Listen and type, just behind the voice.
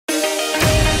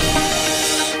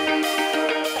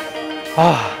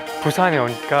부산에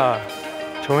오니까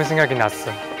좋은 생각이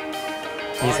났어.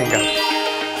 이 생각.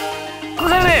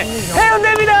 부산에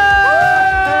해운대입니다!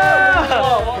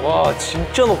 와,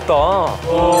 진짜 높다.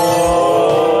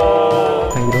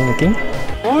 이런 느낌?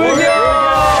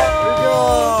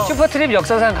 슈퍼트립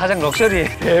역사상 가장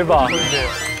럭셔리. 대박.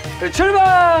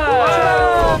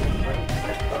 출발!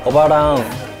 오빠랑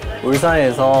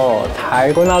울산에서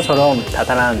달고나처럼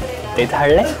다단한 데이트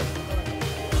할래?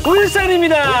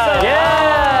 울산입니다.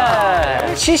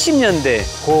 예. 70년대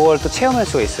그걸 또 체험할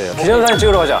수가 있어요. 기념사진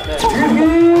찍으러 가자.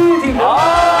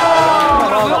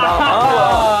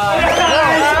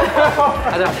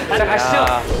 가자, 가시죠.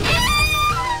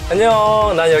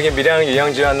 안녕, 난 여기 밀양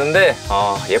유양지에 왔는데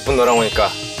예쁜 너랑 오니까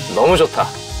너무 좋다.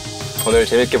 오늘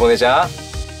재밌게 보내자.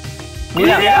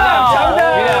 밀양.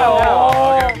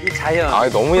 정답. 이 자연.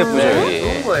 너무 예쁘죠 여기.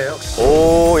 좋은 거예요.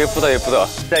 오, 예쁘다 예쁘다.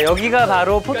 자, 여기가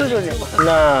바로 포토존이에요.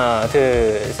 하나,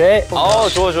 둘, 셋.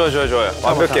 좋아요.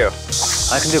 완벽해요.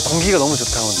 근데 공기가 너무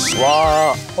좋다 오늘.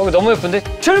 와, 여기 너무 예쁜데?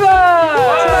 출발!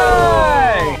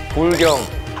 불경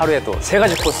하루에도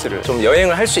 3가지 코스를 좀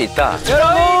여행을 할 수 있다.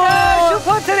 저희가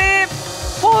슈퍼트립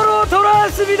 4로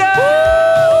돌아왔습니다.